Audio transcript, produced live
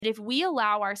But if we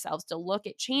allow ourselves to look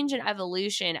at change and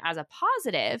evolution as a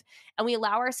positive, and we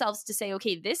allow ourselves to say,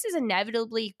 okay, this is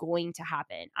inevitably going to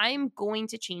happen. I am going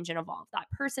to change and evolve. That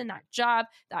person, that job,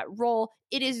 that role,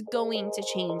 it is going to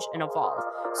change and evolve.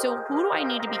 So who do I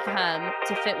need to become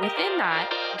to fit within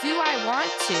that? Do I want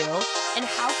to? And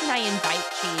how can I invite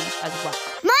change as well?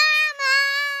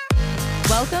 Mama!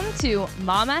 Welcome to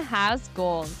Mama Has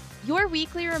Goals, your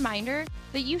weekly reminder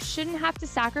that you shouldn't have to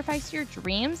sacrifice your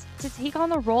dreams to take on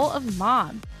the role of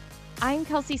mom. I'm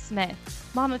Kelsey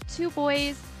Smith, mom of 2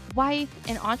 boys, wife,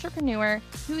 and entrepreneur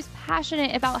who's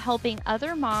passionate about helping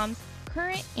other moms,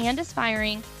 current and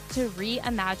aspiring, to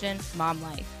reimagine mom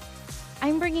life.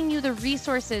 I'm bringing you the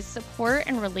resources, support,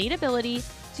 and relatability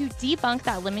to debunk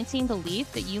that limiting belief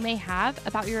that you may have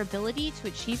about your ability to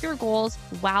achieve your goals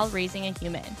while raising a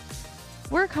human.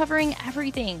 We're covering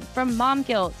everything from mom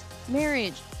guilt,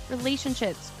 marriage,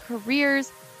 relationships,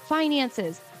 careers,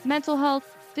 finances, mental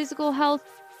health, physical health,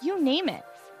 you name it.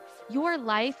 Your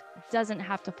life doesn't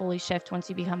have to fully shift once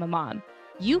you become a mom.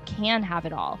 You can have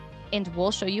it all, and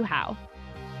we'll show you how.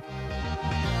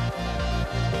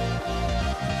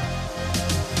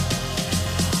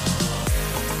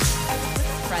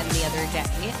 Friend the other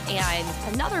day,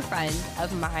 and another friend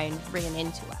of mine ran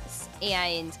into us,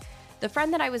 and the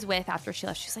friend that I was with after she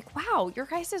left, she's like, wow, your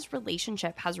guys'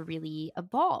 relationship has really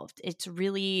evolved. It's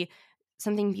really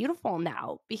something beautiful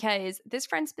now, because this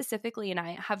friend specifically and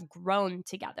I have grown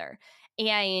together.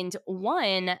 And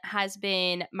one has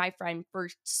been my friend for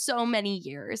so many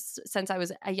years, since I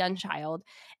was a young child.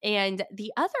 And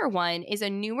the other one is a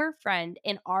newer friend,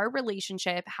 and our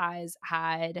relationship has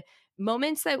had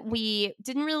moments that we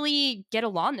didn't really get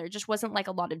along. There just wasn't like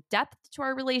a lot of depth to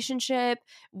our relationship.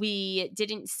 We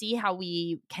didn't see how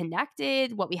we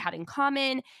connected, what we had in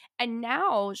common. And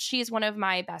now she's one of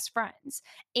my best friends.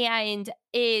 And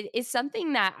it is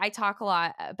something that I talk a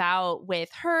lot about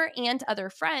with her and other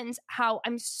friends, how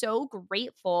I'm so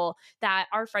grateful that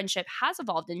our friendship has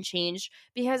evolved and changed,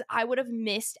 because I would have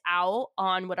missed out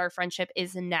on what our friendship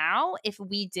is now if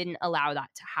we didn't allow that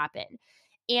to happen.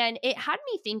 And it had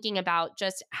me thinking about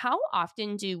just how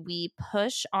often do we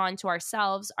push onto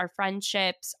ourselves, our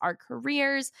friendships, our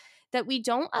careers, that we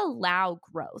don't allow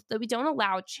growth, that we don't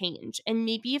allow change. And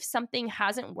maybe if something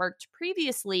hasn't worked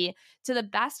previously to the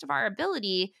best of our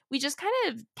ability, we just kind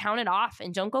of count it off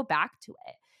and don't go back to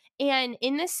it. And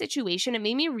in this situation, it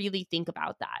made me really think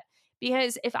about that.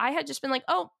 Because if I had just been like,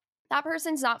 oh, that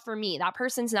person's not for me, that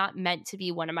person's not meant to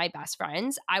be one of my best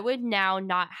friends, I would now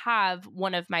not have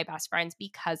one of my best friends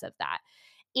because of that.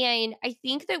 And I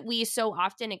think that we so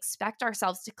often expect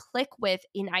ourselves to click with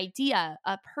an idea,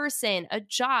 a person, a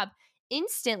job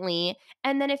instantly.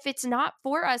 And then if it's not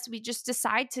for us, we just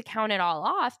decide to count it all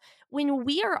off, when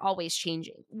we are always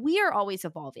changing. We are always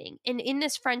evolving. And in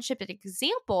this friendship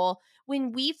example,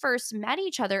 when we first met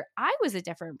each other, I was a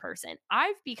different person.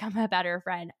 I've become a better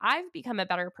friend. I've become a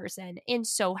better person. And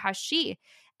so has she.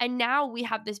 And now we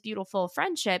have this beautiful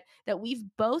friendship that we've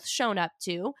both shown up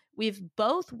to, we've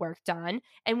both worked on,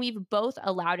 and we've both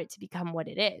allowed it to become what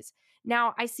it is.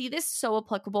 Now, I see this so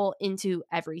applicable into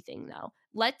everything, though.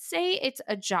 Let's say it's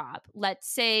a job. Let's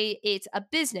say it's a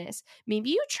business. Maybe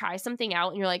you try something out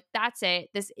and you're like, that's it.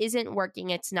 This isn't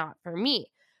working. It's not for me.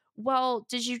 Well,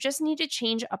 did you just need to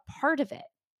change a part of it?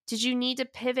 Did you need to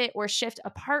pivot or shift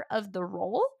a part of the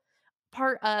role?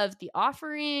 Part of the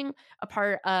offering, a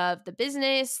part of the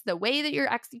business, the way that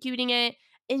you're executing it,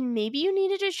 and maybe you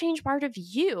needed to change part of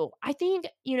you. I think,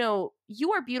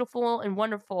 you are beautiful and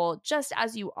wonderful just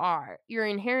as you are. You're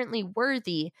inherently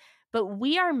worthy, but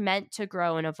we are meant to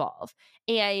grow and evolve.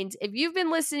 And if you've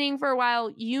been listening for a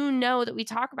while, you know that we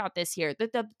talk about this here,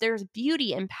 that there's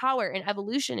beauty and power and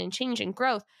evolution and change and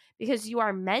growth, because you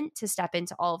are meant to step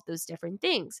into all of those different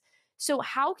things. So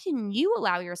how can you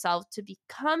allow yourself to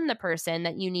become the person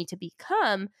that you need to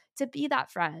become to be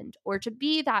that friend, or to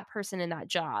be that person in that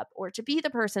job, or to be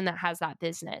the person that has that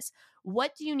business?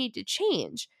 What do you need to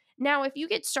change? Now, if you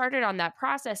get started on that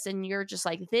process and you're just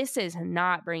like, this is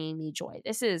not bringing me joy,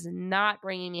 this is not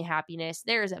bringing me happiness,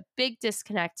 there's a big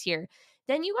disconnect here,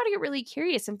 then you got to get really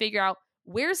curious and figure out,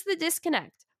 where's the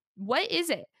disconnect? What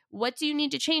is it? What do you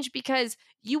need to change? Because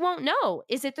you won't know.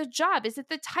 Is it the job? Is it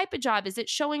the type of job? Is it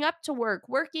showing up to work,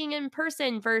 working in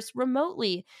person versus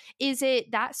remotely? Is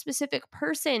it that specific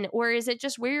person, or is it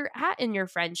just where you're at in your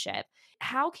friendship?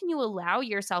 How can you allow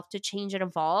yourself to change and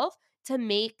evolve to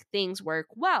make things work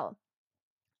well?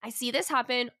 I see this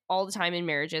happen all the time in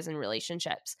marriages and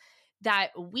relationships, that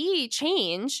we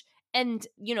change. And,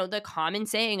 the common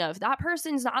saying of, that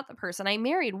person's not the person I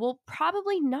married. Well,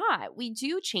 probably not. We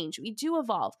do change. We do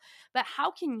evolve. But how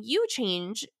can you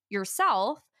change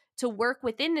yourself to work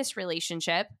within this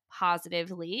relationship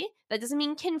positively. That doesn't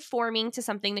mean conforming to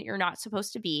something that you're not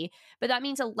supposed to be, but that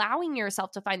means allowing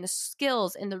yourself to find the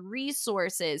skills and the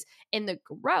resources and the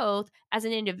growth as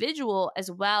an individual as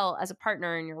well as a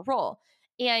partner in your role.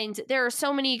 And there are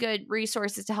so many good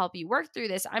resources to help you work through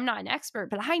this. I'm not an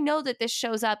expert, but I know that this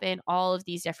shows up in all of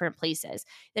these different places.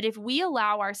 That if we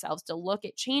allow ourselves to look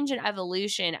at change and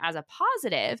evolution as a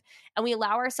positive, and we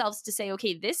allow ourselves to say,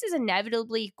 okay, this is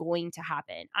inevitably going to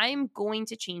happen. I'm going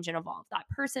to change and evolve. That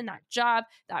person, that job,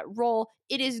 that role,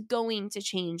 it is going to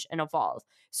change and evolve.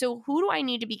 So who do I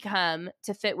need to become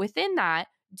to fit within that?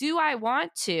 Do I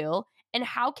want to? And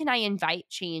how can I invite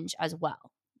change as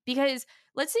well? Because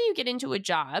let's say you get into a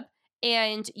job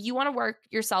and you want to work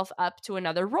yourself up to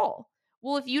another role.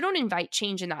 Well, if you don't invite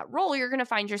change in that role, you're going to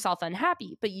find yourself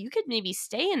unhappy, but you could maybe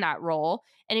stay in that role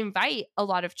and invite a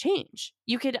lot of change.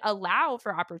 You could allow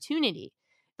for opportunity.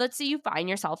 Let's say you find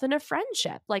yourself in a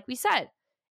friendship, like we said,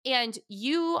 and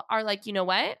you are like, you know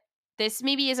what? This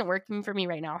maybe isn't working for me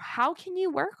right now. How can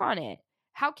you work on it?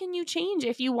 How can you change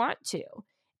if you want to?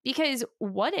 Because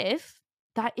what if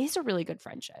that is a really good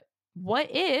friendship? What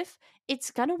if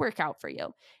it's going to work out for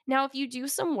you? Now, if you do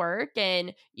some work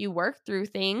and you work through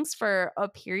things for a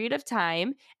period of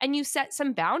time and you set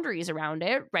some boundaries around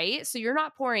it, right? So you're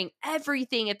not pouring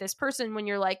everything at this person when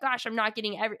you're like, gosh, I'm not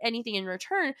getting anything in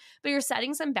return, but you're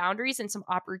setting some boundaries and some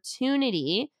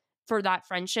opportunity for that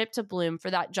friendship to bloom, for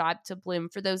that job to bloom,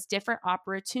 for those different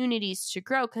opportunities to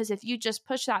grow. Because if you just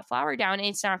push that flower down,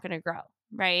 it's not going to grow,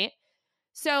 right?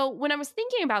 So when I was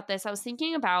thinking about this, I was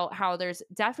thinking about how there's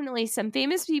definitely some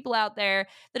famous people out there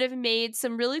that have made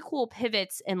some really cool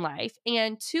pivots in life.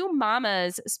 And two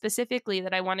mamas specifically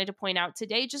that I wanted to point out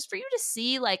today, just for you to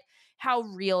see like how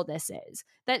real this is.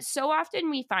 That so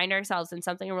often we find ourselves in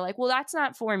something and we're like, well, that's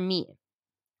not for me.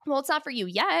 Well, it's not for you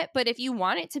yet, but if you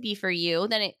want it to be for you,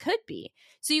 then it could be.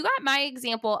 So you got my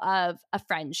example of a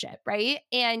friendship, right?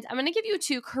 And I'm going to give you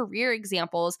two career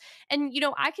examples. And,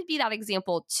 I could be that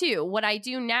example too. What I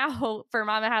do now for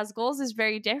Mama Has Goals is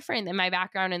very different than my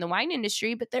background in the wine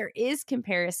industry, but there is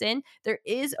comparison. There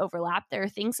is overlap. There are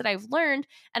things that I've learned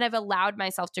and I've allowed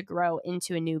myself to grow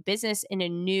into a new business in a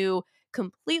new,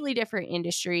 completely different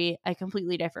industry, a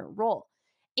completely different role.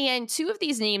 And two of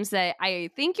these names that I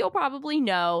think you'll probably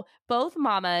know, both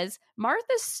mamas,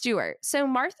 Martha Stewart. So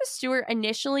Martha Stewart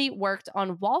initially worked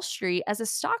on Wall Street as a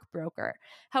stockbroker.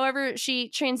 However,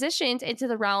 she transitioned into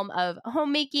the realm of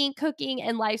homemaking, cooking,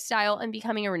 and lifestyle and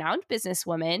becoming a renowned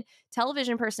businesswoman,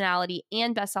 television personality,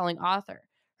 and best-selling author.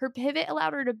 Her pivot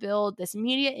allowed her to build this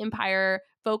media empire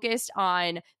focused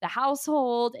on the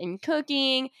household and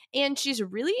cooking. And she's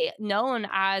really known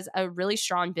as a really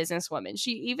strong businesswoman.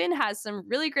 She even has some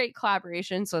really great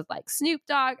collaborations with like Snoop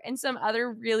Dogg and some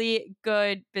other really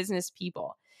good business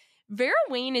people. Vera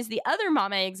Wayne is the other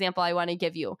mama example I want to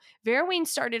give you. Vera Wayne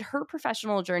started her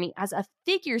professional journey as a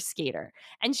figure skater,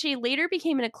 and she later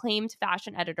became an acclaimed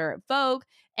fashion editor at Vogue.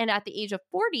 And at the age of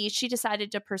 40, she decided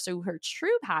to pursue her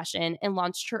true passion and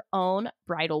launched her own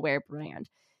bridal wear brand.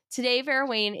 Today, Vera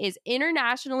Wayne is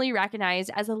internationally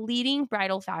recognized as a leading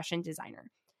bridal fashion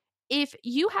designer. If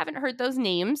you haven't heard those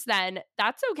names, then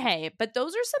that's okay. But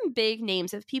those are some big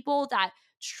names of people that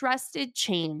trusted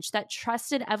change, that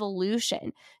trusted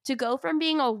evolution, to go from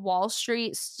being a Wall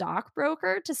Street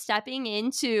stockbroker to stepping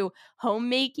into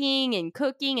homemaking and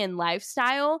cooking and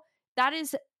lifestyle. That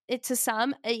is, it to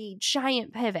some, a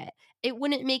giant pivot. It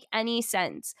wouldn't make any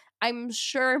sense. I'm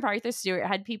sure Martha Stewart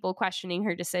had people questioning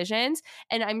her decisions,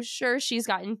 and I'm sure she's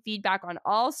gotten feedback on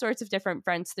all sorts of different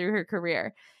fronts through her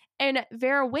career. And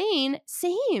Vera Wayne,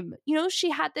 same. She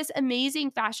had this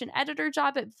amazing fashion editor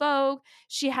job at Vogue.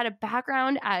 She had a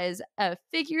background as a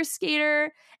figure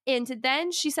skater. And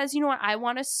then she says, you know what? I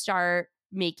want to start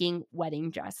making wedding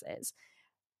dresses.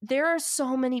 There are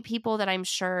so many people that I'm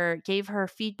sure gave her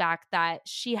feedback that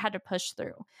she had to push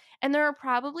through. And there are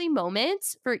probably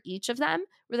moments for each of them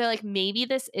where they're like, maybe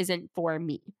this isn't for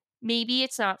me. Maybe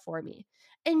it's not for me.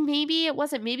 And maybe it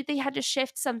wasn't. Maybe they had to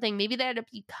shift something. Maybe they had to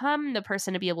become the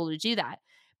person to be able to do that.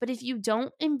 But if you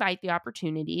don't invite the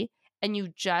opportunity and you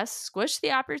just squish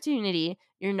the opportunity,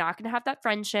 you're not going to have that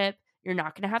friendship. You're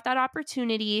not going to have that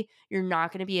opportunity. You're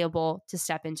not going to be able to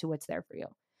step into what's there for you.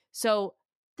 So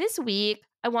this week,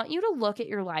 I want you to look at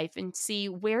your life and see,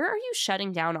 where are you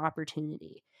shutting down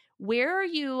opportunity? Where are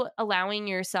you allowing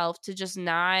yourself to just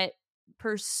not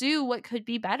pursue what could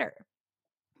be better?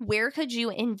 Where could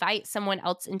you invite someone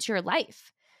else into your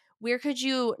life? Where could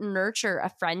you nurture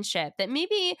a friendship that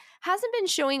maybe hasn't been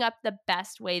showing up the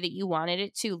best way that you wanted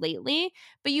it to lately,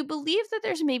 but you believe that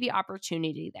there's maybe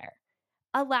opportunity there?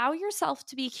 allow yourself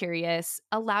to be curious,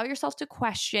 allow yourself to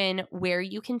question where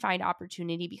you can find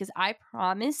opportunity, because I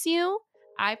promise you,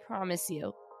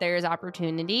 there is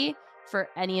opportunity for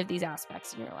any of these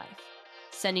aspects in your life.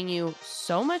 Sending you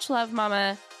so much love,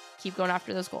 mama. Keep going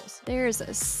after those goals. There's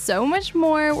so much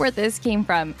more where this came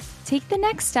from. Take the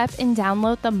next step and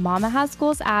download the Mama Has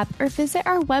Goals app or visit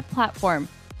our web platform.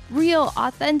 Real,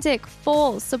 authentic,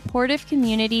 full, supportive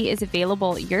community is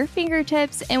available at your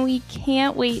fingertips, and we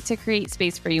can't wait to create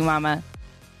space for you, mama.